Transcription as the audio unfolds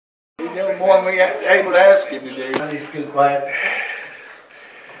He did more than we were able to ask him to do. I need to be quiet.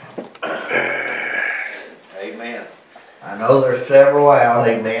 Amen. I know there's several out,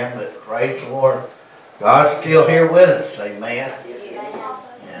 amen, but praise the Lord. God's still here with us, amen.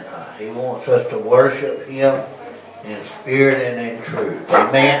 And He wants us to worship Him in spirit and in truth,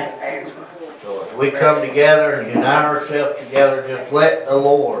 amen. So as we come together and unite ourselves together, just let the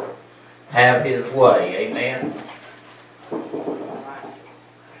Lord have His way, amen.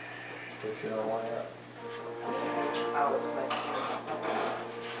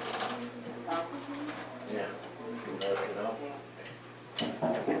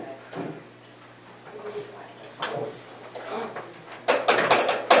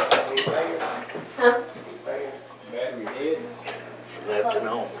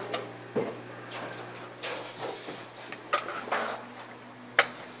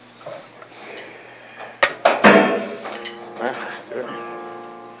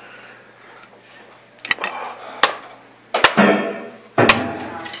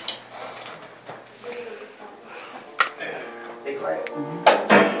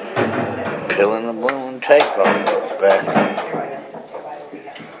 Peeling the balloon tape off the back.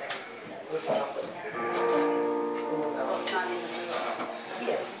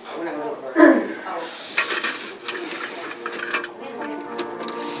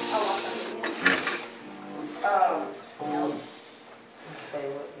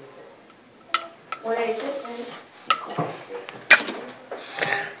 What is it?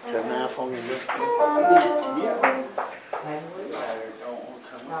 Is that knife on your lip?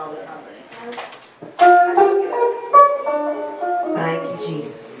 Thank you,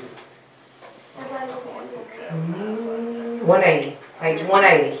 Jesus. 180. Page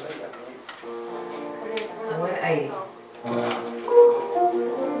 180. 180.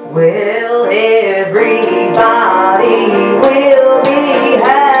 Well, everybody will be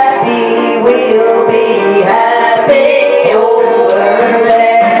happy. We'll be happy over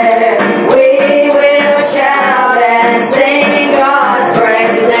there. We will shout and sing God's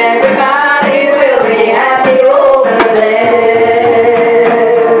praises. Everybody will be happy over there.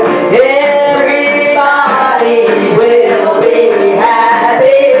 Everybody will be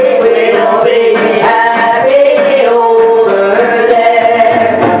happy. We'll be happy over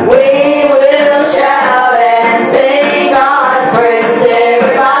there. We will shout and sing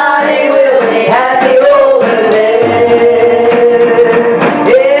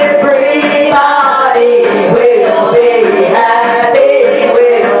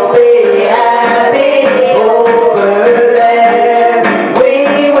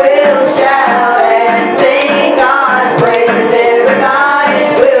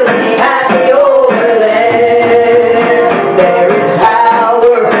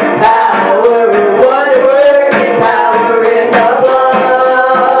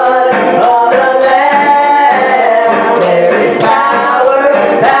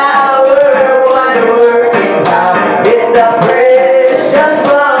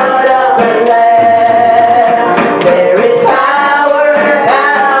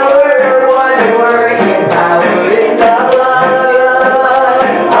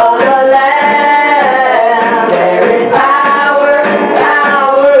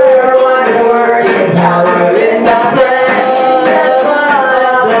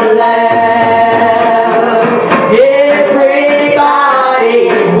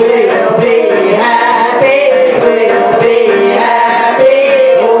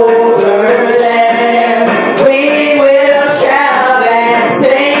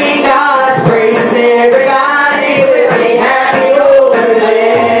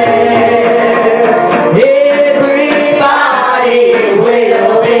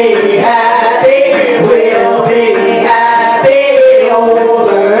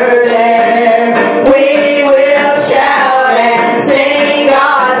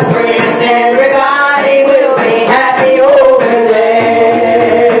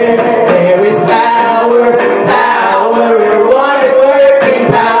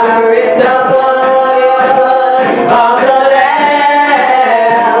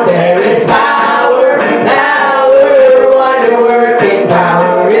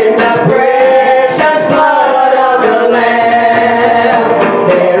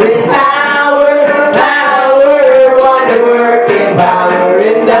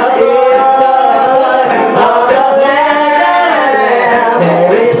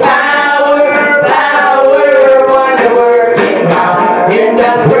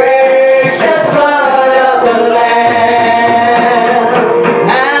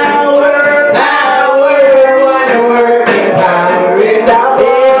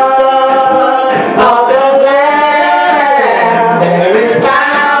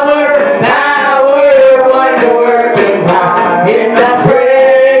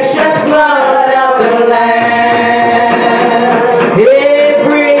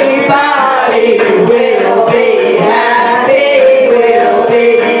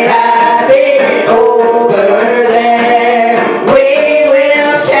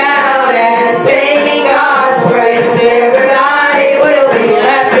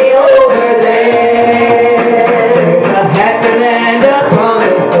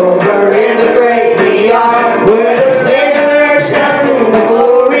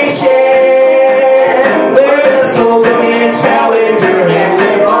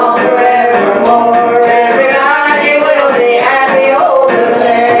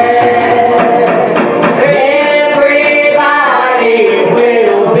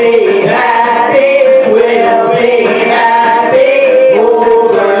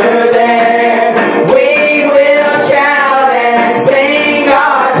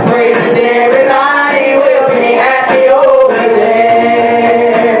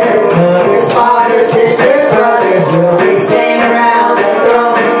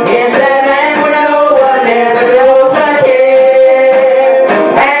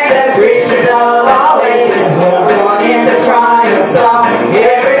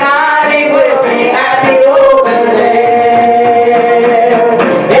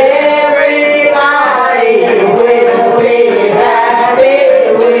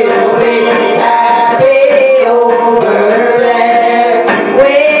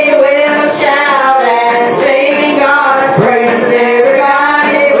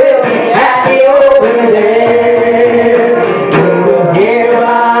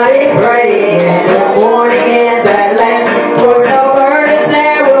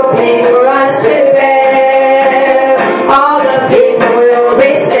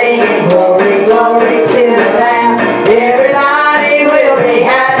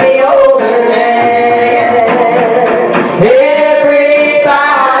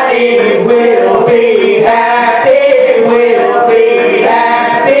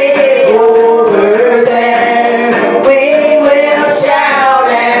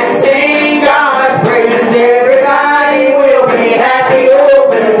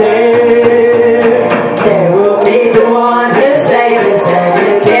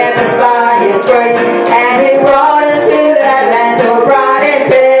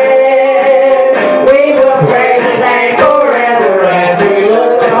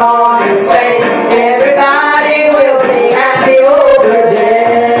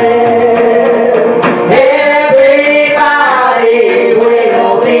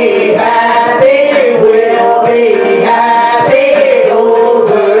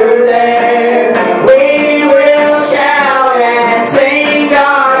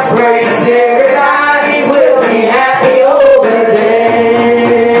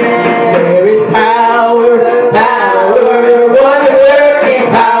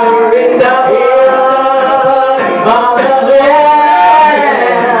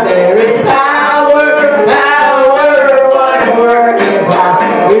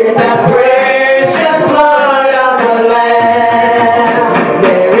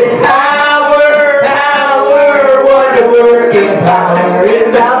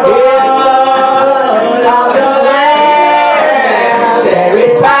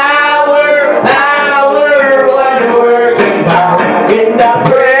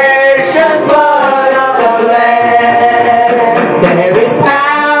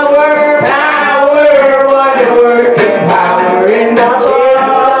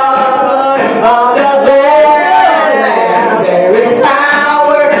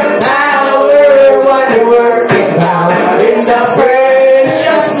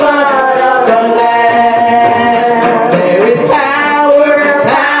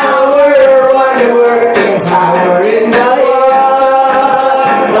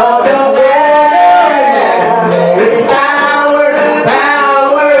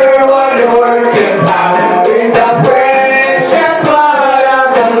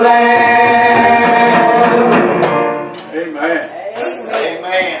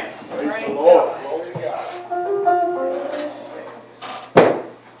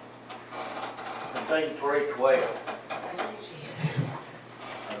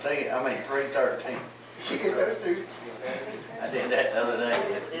 3:13. She gets better too. I did that the other day.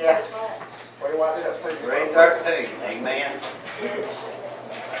 Yeah. Well, why did I say 3:13. Amen.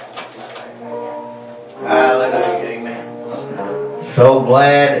 Hallelujah. Amen. So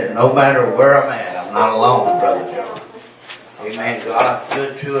glad that no matter where I'm at, I'm not alone, Brother Joe. Amen. God's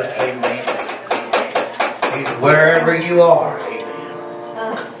good to us. Amen. He's wherever you are.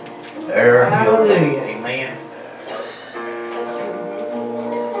 Amen. There he'll be. Amen.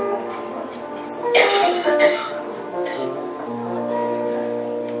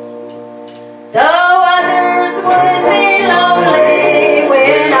 Though others would be lonely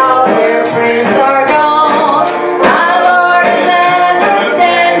when all their friends are gone, my Lord is ever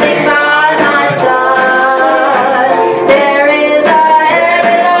standing by my side. There is a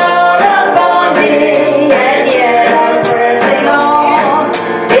heaven all upon me, and yet I'm pressing on,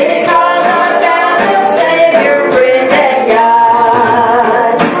 because I found a Savior, friend, and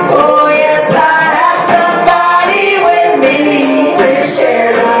God. Oh yes, I have somebody with me to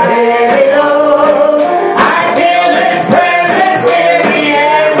share the heavy load.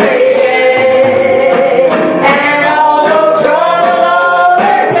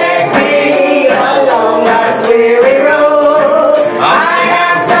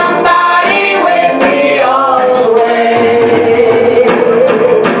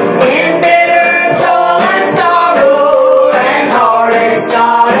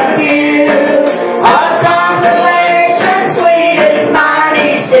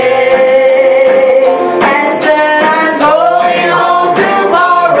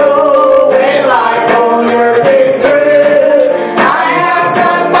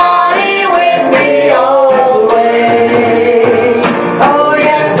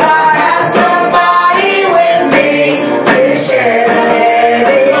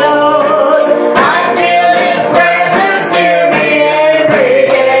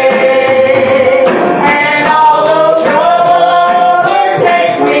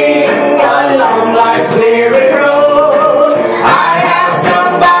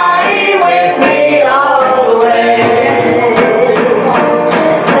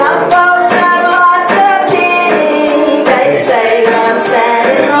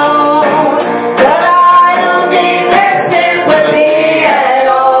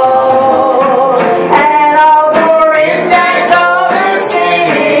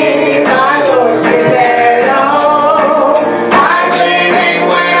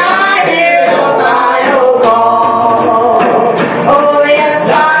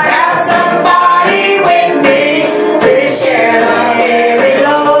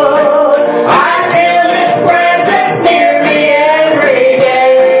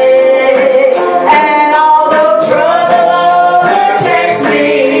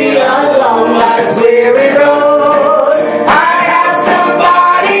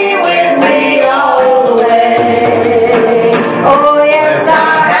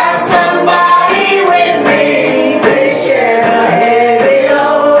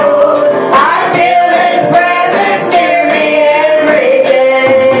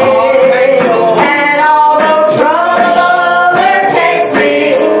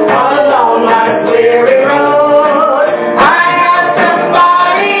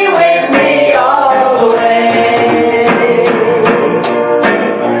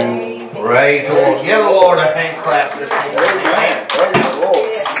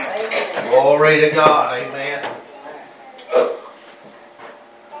 Glory to God, amen.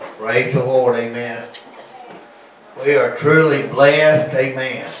 Praise the Lord, amen. We are truly blessed,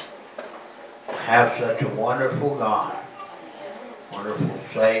 amen, to have such a wonderful God, wonderful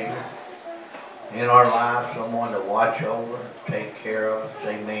Savior in our life, someone to watch over, take care of us,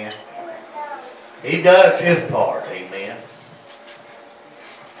 amen. He does His part, amen.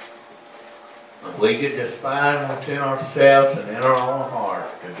 We can just find within ourselves and in our own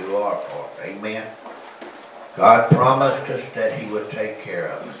hearts to do our part. Amen. God promised us that He would take care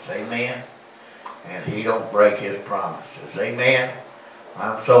of us. Amen. And He don't break His promises. Amen.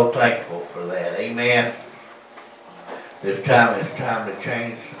 I'm so thankful for that. Amen. This time it's time to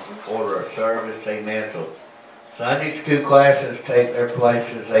change the order of service. Amen. So Sunday school classes take their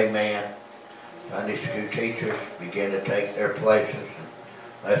places. Amen. Sunday school teachers begin to take their places.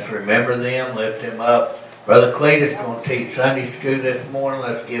 Let's remember them, lift them up. Brother Cletus is going to teach Sunday school this morning.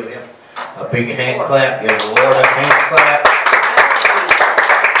 Let's give him a big hand clap. Give the Lord a hand clap.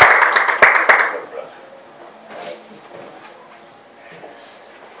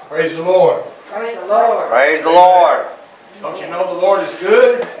 Praise the Lord. Praise the Lord. Praise the Lord. Don't you know the Lord is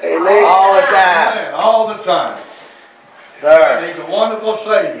good? Amen. All the time. Amen. All the time. Sir. And He's a wonderful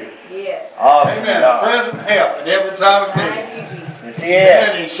Savior. Yes. Awesome. Amen. A present help in every time of need. Thank you, Jesus. Yes, Yes.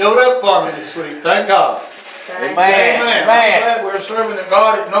 And He showed up for me this week. Thank God. Amen. Amen. I'm Amen. glad we're serving a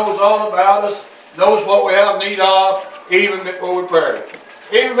God that knows all about us, knows what we have need of, even before we pray.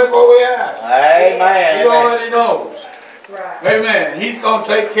 Even before we ask. Amen. He already knows. Right. Amen. He's going to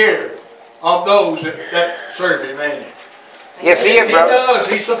take care of those that serve Him. Amen. Yes, He is, He brother. does.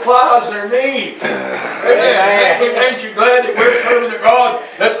 He supplies their needs. Amen. Ain't you glad that we're serving a God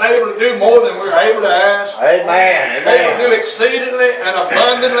that's able to do more than we're able to ask? Amen. Able to do Amen. exceedingly and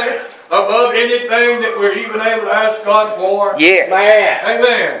abundantly above anything that we're even able to ask God for. Yes. Amen.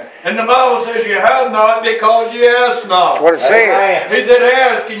 Amen. And the Bible says you have not because you ask not. What it says. Amen. He said,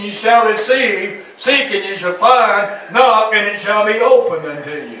 ask and you shall receive, seek and you shall find, knock and it shall be opened unto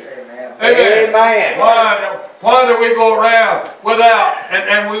you. Amen. Amen. Why do we go around without,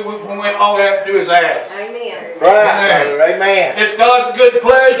 and when we all we have to do is ask? Amen. Right, brother. Amen. It's God's good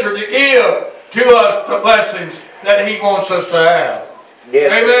pleasure to give to us the blessings that He wants us to have.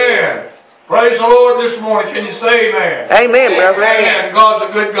 Yes. Amen. Praise the Lord this morning. Can you say amen? Amen, brother. Amen. God's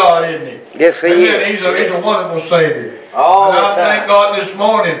a good God, isn't He? Yes, He Amen. is. He's a wonderful Savior. All And the I thank time. God this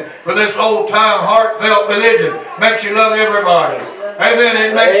morning for this old-time, heartfelt religion. Makes you love everybody. Amen.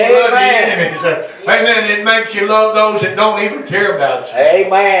 It makes you love your enemies. Amen. It makes you love those that don't even care about you.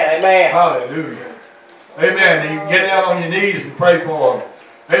 Amen. Amen. Hallelujah. Amen. You can get down on your knees and pray for them.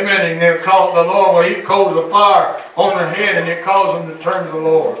 Amen. And they're called the Lord. Well, He coals a fire on their head and it causes them to turn to the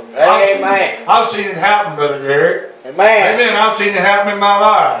Lord. Amen. I've seen it happen, Brother Derek. Amen. Amen. I've seen it happen in my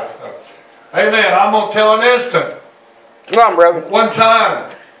life. Amen. I'm going to tell an instant. Come on, brother. One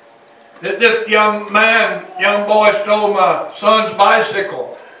time, this young boy stole my son's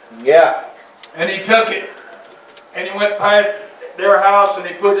bicycle. Yeah. And he took it. And he went past their house and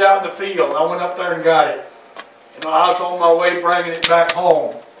he put it out in the field. I went up there and got it. And I was on my way bringing it back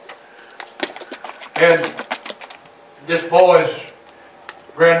home. And this boy's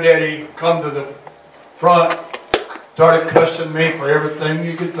granddaddy come to the front, started cussing me for everything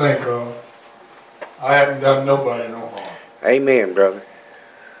you could think of. I haven't done nobody no harm. Amen, brother.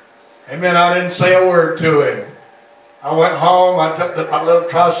 Amen. I didn't say a word to him. I went home. I took my little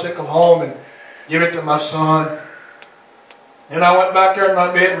tricycle home and gave it to my son. And I went back there in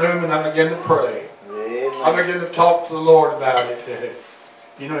my bedroom and I began to pray. Amen. I began to talk to the Lord about it.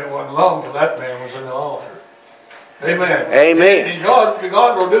 You know, it wasn't long till that man was in the altar. Amen. Amen. And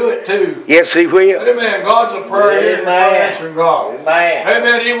God will do it too. Yes, He will. Amen. God's a prayer hearing and prayer answering God. Amen.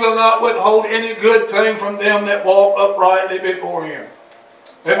 Amen. He will not withhold any good thing from them that walk uprightly before Him.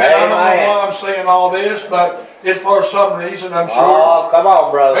 Amen. I don't know why I'm saying all this, but it's for some reason, I'm sure. Oh, come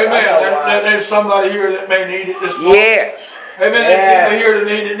on, brother. Amen. There's somebody here that may need it this morning. Yes. Amen. There's people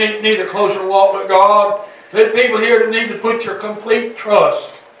here that need a closer walk with God. There's people here that need to put your complete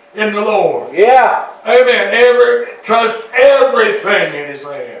trust in the Lord. Yeah. Amen. Trust everything in His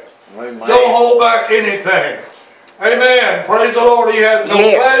hands. Amen. Don't hold back anything. Amen. Praise the Lord. He has no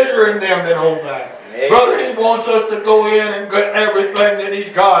pleasure in them that hold back. Amen. Brother, He wants us to go in and get everything that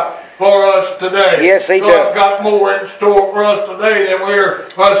He's got for us today. Yes, He God's does. got more in store for us today than we're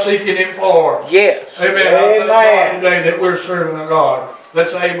seeking Him for. Yes. Amen. I thank God today that we're serving a God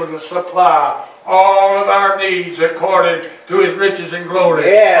that's able to supply all of our needs according to His riches and glory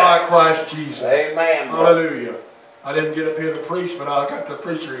by Christ Jesus. Amen. Hallelujah. I didn't get up here to preach, but I got the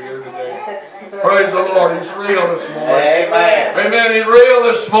preacher here today. Praise the Lord. He's real this morning. Amen. Amen. He's real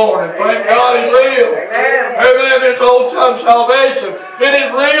this morning. Thank God He's real. Amen. This old-time salvation, it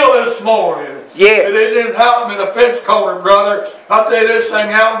is real this morning. Yes. It didn't happen in a fence corner, brother. I'll tell you, this thing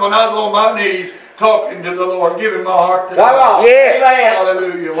happened when I was on my knees talking to the Lord, giving my heart to God. Come on. Yeah. Amen.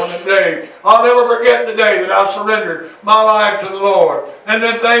 Hallelujah. One day, I'll never forget the day that I surrendered my life to the Lord. And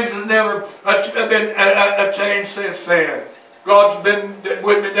then things have never been changed since then. God's been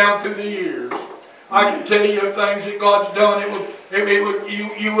with me down through the years. I can tell you the things that God's done,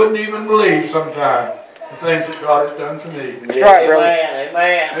 you wouldn't even believe sometimes the things that God has done for me. That's right, brother. Amen.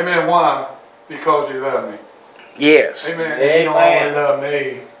 Amen. Amen. Why? Because He loved me. Yes. Amen. He don't only love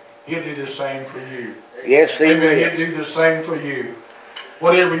me, He'll do the same for you. Yes, He Amen. will. He'll do the same for you.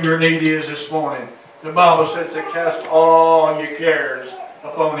 Whatever your need is this morning, the Bible says to cast all your cares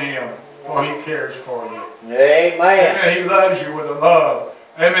upon Him, for He cares for you. Amen. Amen. He loves you with a love.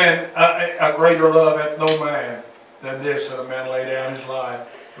 Amen. A greater love hath no man than this, that a man lay down his life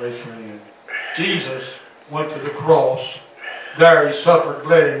for his friend. Jesus went to the cross. There He suffered,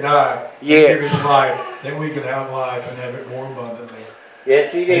 bled, and died. Yes. To give His life, that we can have life and have it more abundantly.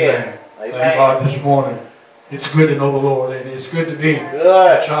 Yes, He did. Amen. Thank God this morning. It's good to know the Lord, and it's good to be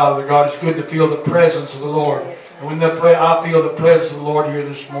Good. a child of God. It's good to feel the presence of the Lord. And when I feel the presence of the Lord here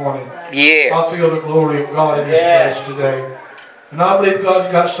this morning, Yes. I feel the glory of God in this place today. And I believe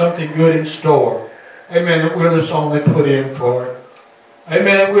God's got something good in store. Amen. That we'll just only put in for it.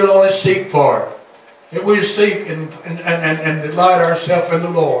 Amen. And we'll only seek for it. If we seek and delight ourselves in the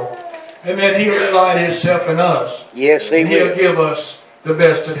Lord. Amen. He'll delight Himself in us. Yes, He and He'll will. give us the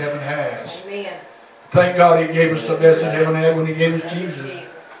best that heaven has. Amen. Thank God He gave us the best that heaven had when He gave us Jesus.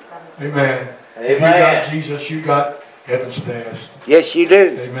 Amen. If you Amen. got Jesus, you got heaven's best. Yes, you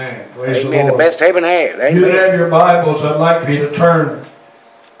do. Amen. Praise Amen. the The Lord. best heaven had. You that Amen. have your Bibles, I'd like for you to turn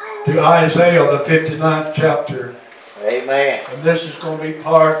to Isaiah, the 59th chapter. Amen. And this is going to be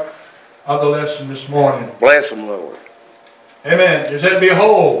part of the lesson this morning. Bless them, Lord. Amen. It said,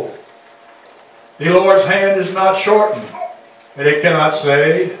 behold, the Lord's hand is not shortened, that He cannot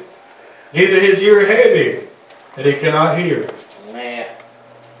save, neither His ear heavy, that He cannot hear. Amen.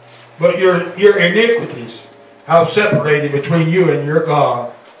 But your iniquities have separated between you and your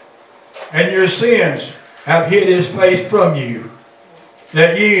God, and your sins have hid His face from you,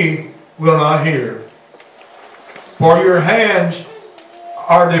 that ye will not hear. For your hands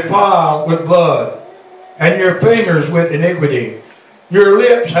are defiled with blood, and your fingers with iniquity. Your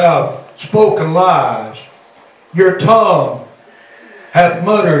lips have spoken lies. Your tongue hath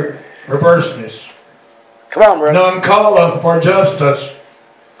muttered perverseness. Come on, brother. None calleth for justice,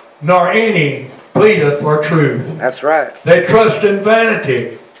 nor any pleadeth for truth. That's right. They trust in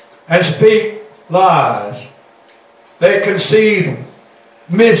vanity, and speak lies. They conceive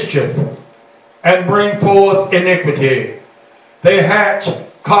mischief, and bring forth iniquity. They hatch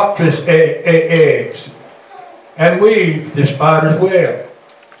cockatrice eggs, and weave the spider's web.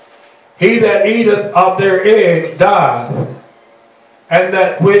 He that eateth of their eggs dieth, and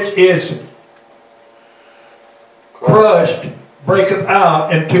that which is crushed breaketh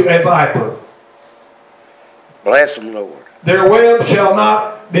out into a viper. Bless them, Lord. Their web shall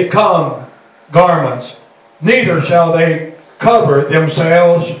not become garments, neither shall they cover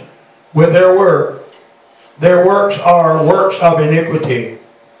themselves with their work. Their works are works of iniquity,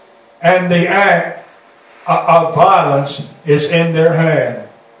 and the act of violence is in their hand.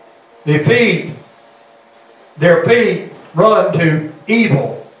 Their feet run to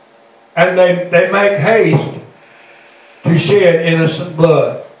evil, and they make haste to shed innocent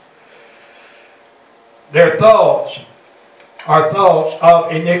blood. Their thoughts are thoughts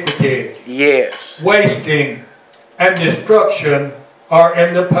of iniquity. Yes. Wasting and destruction are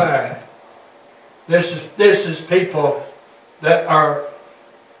in their path. This is people that are,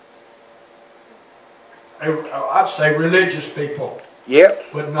 I'd say, religious people, Yep.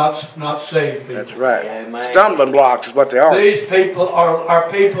 but not saved people. That's right. Amen. Stumbling blocks is what they are. These people are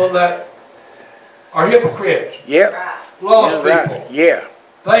people that are hypocrites, Yep. lost Yeah, people, right. Yeah.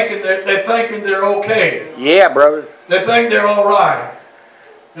 they're thinking they're okay. Yeah, brother. They think they're all right.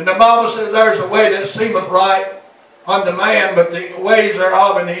 And the Bible says there's a way that seemeth right unto man, but the ways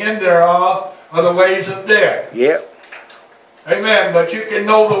thereof and the end thereof are the ways of death. Yep. Amen. But you can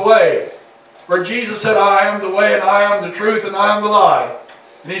know the way. For Jesus said, I am the way, and I am the truth, and I am the life.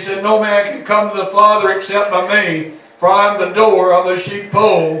 And He said, no man can come to the Father except by me, for I am the door of the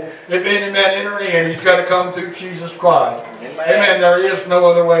sheepfold. If any man enter in, he's got to come through Jesus Christ. Amen. There is no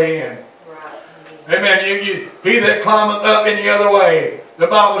other way in. Amen. He that climbeth up any other way, the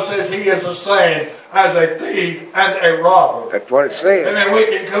Bible says he is the same as a thief and a robber. That's what it says. Amen.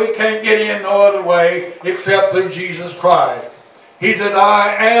 We can't get in no other way except through Jesus Christ. He said,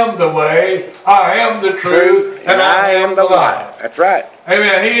 I am the way, I am the truth, and I am the life. That's right.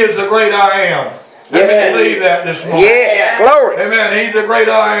 Amen. He is the great I am. Yes. Amen. Believe that this morning. Yeah. Glory. Amen. He's the great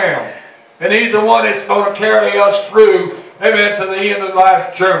I am. And He's the one that's going to carry us through, amen, to the end of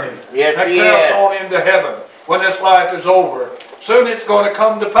life's journey. Yes, and He carry us is. on into heaven when this life is over. Soon it's going to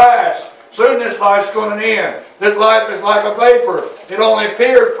come to pass. Soon this life's going to end. This life is like a vapor. It only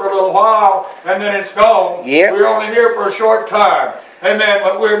appears for a little while and then it's gone. Yep. We're only here for a short time. Amen.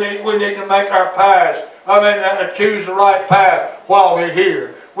 But we need to make our paths. Choose the right path while we're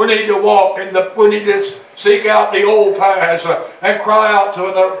here. We need to walk we need to seek out the old paths and cry out to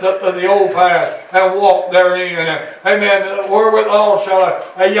the old path and walk therein. Amen. Wherewithal shall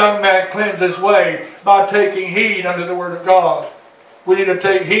a young man cleanse his way? By taking heed unto the word of God. We need to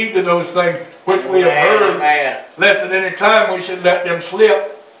take heed to those things which we have heard. Amen. Lest at any time we should let them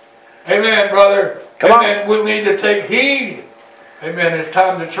slip. Amen, brother. Come on. Amen. We need to take heed. Amen. It's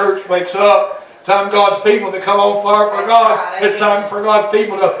time the church wakes up. Time God's people to come on fire for God. It's time for God's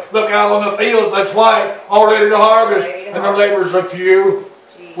people to look out on the fields that's white, all ready to harvest, and the laborers are few.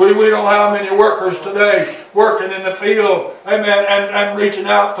 We don't have many workers today working in the field, amen, and reaching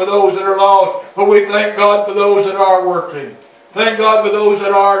out for those that are lost. But we thank God for those that are working. Thank God for those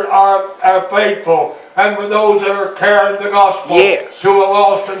that are faithful and for those that are carrying the gospel Yes. to a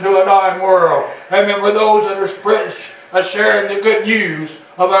lost and to a dying world. Amen. For those that are sharing the good news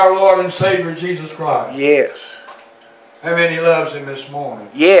of our Lord and Savior Jesus Christ. Yes. How many loves Him this morning?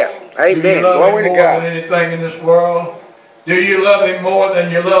 Yeah. Do you Amen. love Glory Him to more God. than anything in this world? Do you love Him more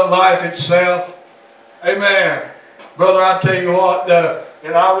than you love life itself? Amen. Brother, I tell you what,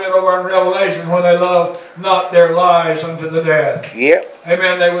 and I read over in Revelation when they loved not their lives unto the death. Yep.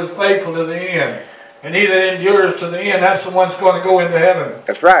 Amen. They were faithful to the end. And he that endures to the end, that's the one's going to go into heaven.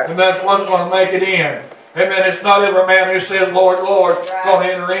 That's right. And that's the one's going to make it in. Amen. It's not every man who says, Lord, Lord, going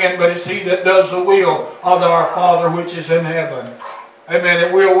to enter in, but it's he that does the will of our Father which is in heaven. Amen.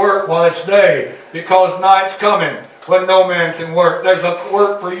 It will work while it's day, because night's coming when no man can work. There's a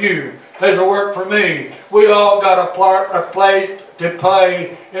work for you. There's a work for me. We all got a place to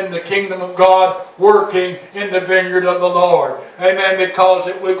play in the kingdom of God, working in the vineyard of the Lord. Amen. Because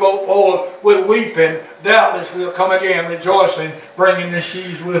if we go forward with weeping, doubtless we'll come again rejoicing, bringing the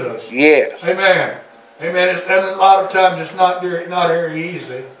sheaves with us. Yes. Amen. Amen. And a lot of times it's not very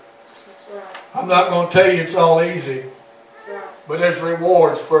easy. I'm not going to tell you it's all easy. But there's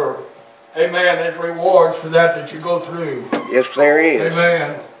rewards for, amen, there's rewards for that you go through. Yes, there is.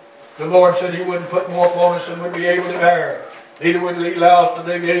 Amen. The Lord said He wouldn't put more upon us than we'd be able to bear. Neither would He allow us to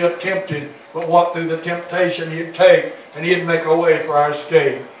be tempted, but what through the temptation He'd take, and He'd make a way for our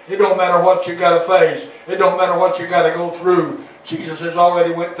escape. It don't matter what you got to face. It don't matter what you got to go through. Jesus has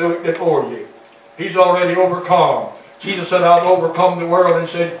already went through it before you. He's already overcome. Jesus said, I've overcome the world, and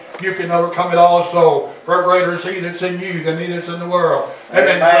said, you can overcome it also. For greater is He that's in you than he that's in the world.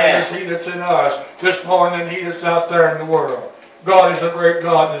 Amen. Greater is He that's in us this morning than he that's out there in the world. God is a great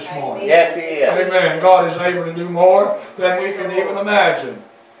God this morning. Yes, He is. Amen. God is able to do more than we can even imagine.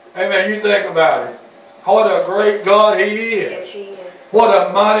 Amen. You think about it. What a great God He is. What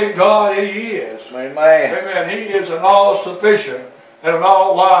a mighty God He is. Amen. Amen. He is an all-sufficient and an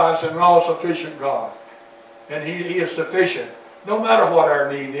all-wise and an all-sufficient God. And He is sufficient. No matter what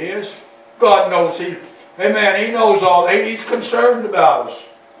our need is. God knows Amen. He knows all. He's concerned about us.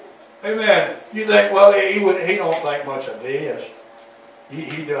 Amen. You think, well, he don't think much of this.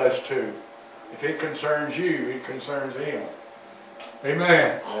 He does too. If it concerns you, it concerns Him.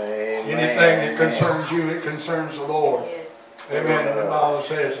 Amen. Amen. Anything that concerns you, it concerns the Lord. Amen. And the Bible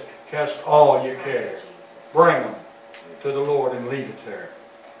says, cast all your care. Bring them to the Lord and leave it there.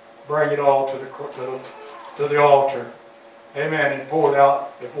 Bring it all to the altar. Amen. And pour it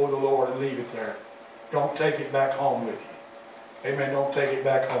out before the Lord and leave it there. Don't take it back home with you. Amen. Don't take it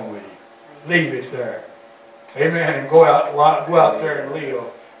back home with you. Leave it there. Amen. And go out there and live.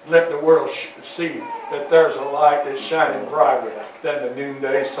 Let the world see that there's a light that's shining brighter than the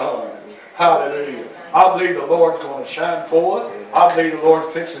noonday sun. Hallelujah. I believe the Lord's going to shine forth. I believe the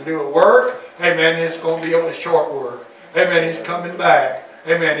Lord's fixing to do a work. Amen. It's going to be a short work. Amen. He's coming back.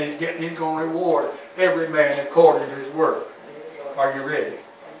 Amen. He's going to reward every man according to his work. Are you ready?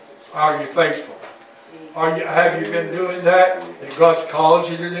 Are you faithful? Have you been doing that God's called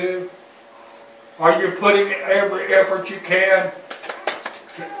you to do? Are you putting every effort you can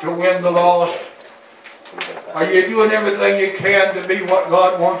to win the lost? Are you doing everything you can to be what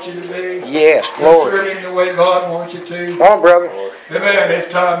God wants you to be? Yes, Lord. Serving the way God wants you to? Come on, brother. Amen. It's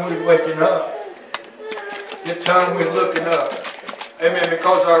time we're waking up. It's time we're looking up. Amen.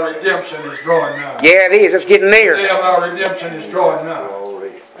 Because our redemption is drawing nigh. Yeah, it is. It's getting near. The day of our redemption is drawing nigh.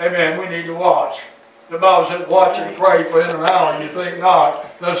 Amen. We need to watch. The Bible says, watch and pray, for in an hour you think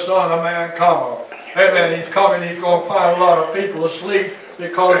not, the Son of Man cometh. Amen. He's coming. He's going to find a lot of people asleep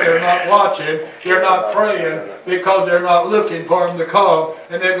because they're not watching. They're not praying because they're not looking for Him to come.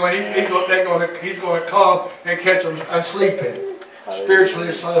 And He's going to come and catch them sleeping. Spiritually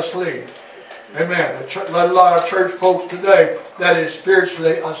asleep. Amen. A lot of church folks today that is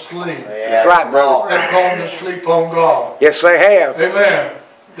spiritually asleep. That's right, brother. They've gone to sleep on God. Yes, they have. Amen.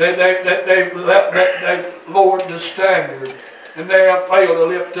 They've lowered the standard, and they have failed to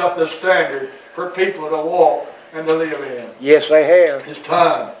lift up the standard for people to walk and to live in. Yes, they have. It's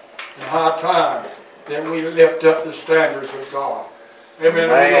time, and high time, that we lift up the standards of God.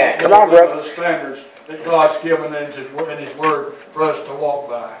 Amen. Come on, brother. The standards that God's given in His Word for us to walk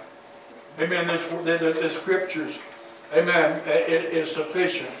by. Amen. The Scriptures, amen, it is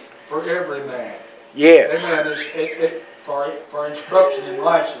sufficient for every man. Yes. Amen. For instruction in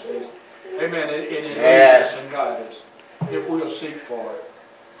righteousness. Amen. It leads us and guides us if we'll seek for it.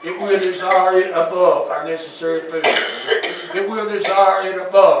 If we'll desire it above our necessary food. If we'll desire it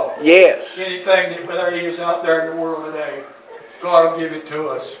above anything that there is out there in the world today, God will give it to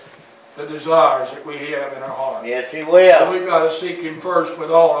us. The desires that we have in our heart. Yes, He will. So we've got to seek Him first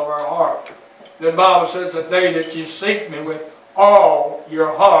with all of our heart. The Bible says, the day that you seek me with all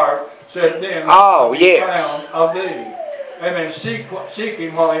your heart, said then Oh, be yes. found of thee. Amen. Seek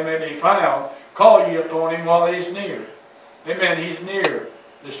him while he may be found. Call ye upon him while he's near. Amen. He's near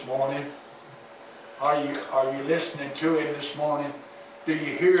this morning. Are you listening to him this morning? Do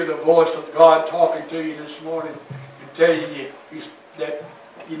you hear the voice of God talking to you this morning and telling you that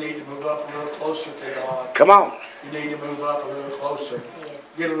you need to move up a little closer to God? Come on. You need to move up a little closer.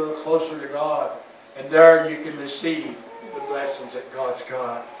 Get a little closer to God. And there you can receive the blessings that God's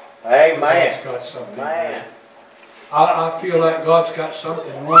got. Amen. God's got something. Man. I feel like God's got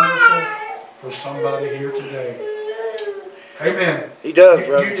something wonderful for somebody here today. Amen. He does,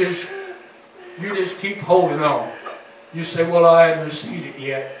 brother. You just keep holding on. You say, well, I haven't received it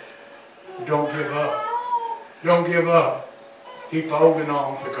yet. Don't give up. Don't give up. Keep holding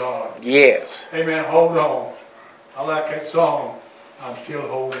on to God. Yes. Amen. Hold on. I like that song. I'm still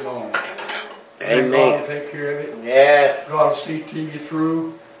holding on. Amen. God will take care of it. Yes. God will see you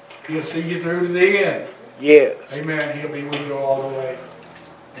through. He'll see you through to the end. Yes. Amen. He'll be with you all the way.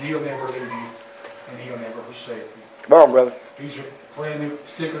 And he'll never leave you. And he'll never forsake you. Come on, brother. He's a friend who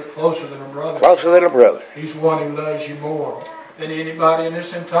sticks closer than a brother. Closer than a brother. He's one who loves you more than anybody in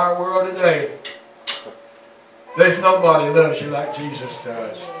this entire world today. There's nobody loves you like Jesus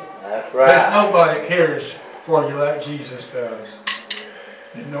does. That's There's right. nobody cares for you like Jesus does.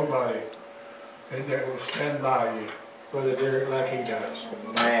 There's nobody that will stand by you, Brother Derek, like he does.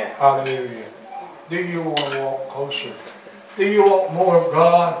 Man. Hallelujah. Do you want to walk closer? Do you want more of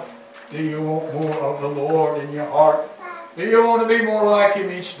God? Do you want more of the Lord in your heart? Do you want to be more like Him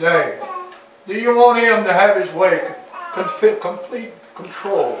each day? Do you want Him to have His way, complete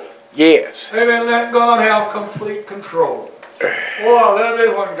control? Yes. Amen. Let God have complete control. Oh, I love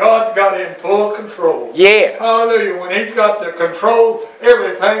it when God's got Him full control. Yes. Hallelujah. When He's got the control,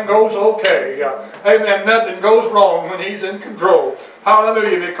 everything goes okay. Amen. Nothing goes wrong when He's in control.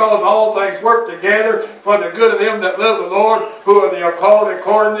 Hallelujah. Because all things work together for the good of them that love the Lord, who are called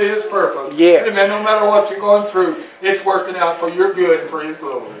according to His purpose. Yes. Amen. No matter what you're going through, it's working out for your good and for His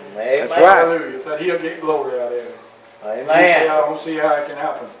glory. Amen. That's right. Hallelujah. So He'll get glory out of it. You say, Amen. I don't see how it can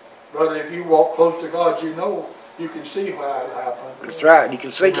happen. Brother, if you walk close to God, you know you can see how it'll happen. That's right. You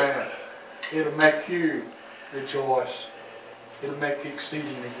can see it. Amen. It'll make you rejoice. It'll make you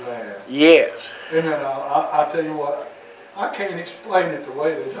exceedingly glad. Yes. Amen. I tell you what, I can't explain it the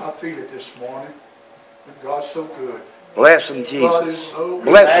way that I feel it this morning. But God's so good. Bless him, God Jesus. is so good.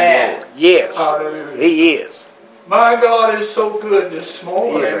 Bless him, Lord. Yes. Hallelujah. He is. My God is so good this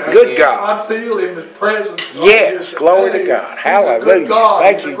morning. He's a good God. I feel Him, His presence. Yes. Glory to God. Hallelujah.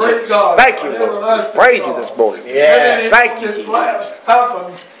 Thank you, Jesus. Thank you, Lord. Praise you this morning. Yeah. Thank you, This Jesus. last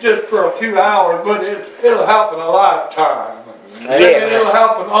happen just for a few hours, but it'll happen a lifetime. Yes. And it'll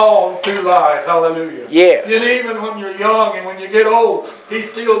happen all through life. Hallelujah. Yes. And even when you're young and when you get old,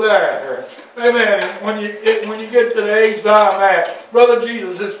 He's still there. Amen. When you get to the age that I'm at, Brother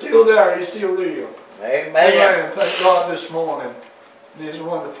Jesus is still there. He's still real. Amen. Amen. Thank God this morning. He's a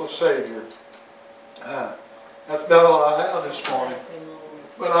wonderful Savior. That's about all I have this morning.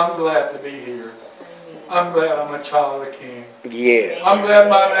 But I'm glad to be here. I'm glad I'm a child of the King. Yes. I'm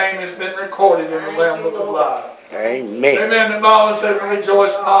glad my name has been recorded in the Lamb Book of Life. Amen. Amen. The Bible says,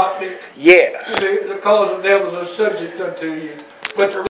 rejoice not Yes. because the devils are subject unto you. But to